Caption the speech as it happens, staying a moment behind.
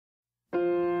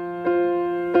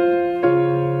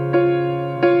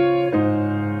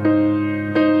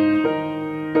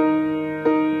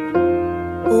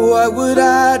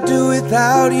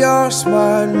about your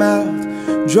smart mouth,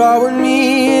 drawing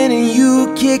me in and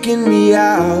you kicking me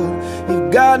out.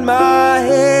 You got my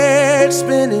head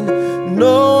spinning,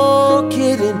 no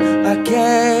kidding, I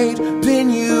can't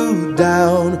pin you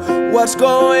down. What's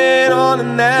going on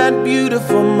in that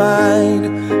beautiful mind?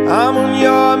 I'm on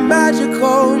your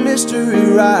magical mystery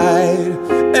ride,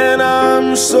 and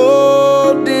I'm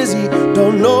so dizzy,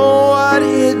 don't know what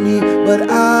hit me,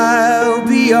 but I'll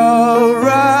be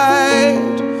alright.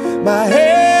 My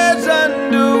head's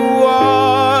underwater,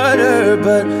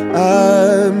 but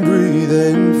I'm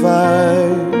breathing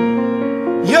fine.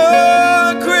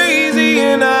 You're crazy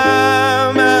and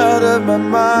I'm out of my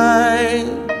mind,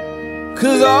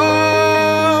 'cause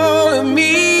all of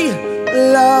me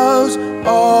loves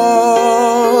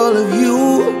all of you.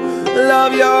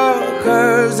 Love your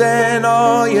curves and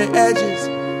all your edges,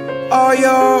 all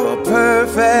your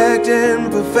perfect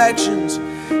imperfections.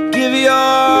 Give your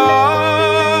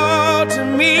all to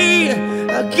me,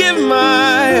 I'll give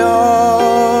my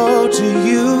all to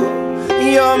you.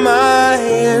 You're my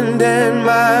end and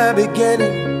my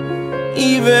beginning.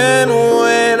 Even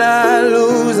when I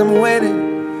lose, I'm winning,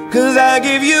 'cause I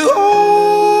give you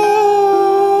all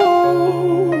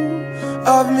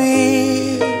of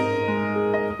me,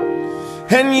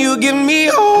 and you give me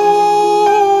all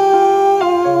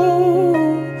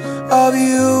of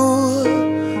you.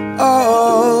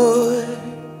 Oh,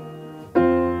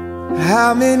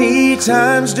 how many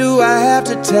times do I have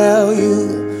to tell you?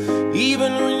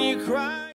 Even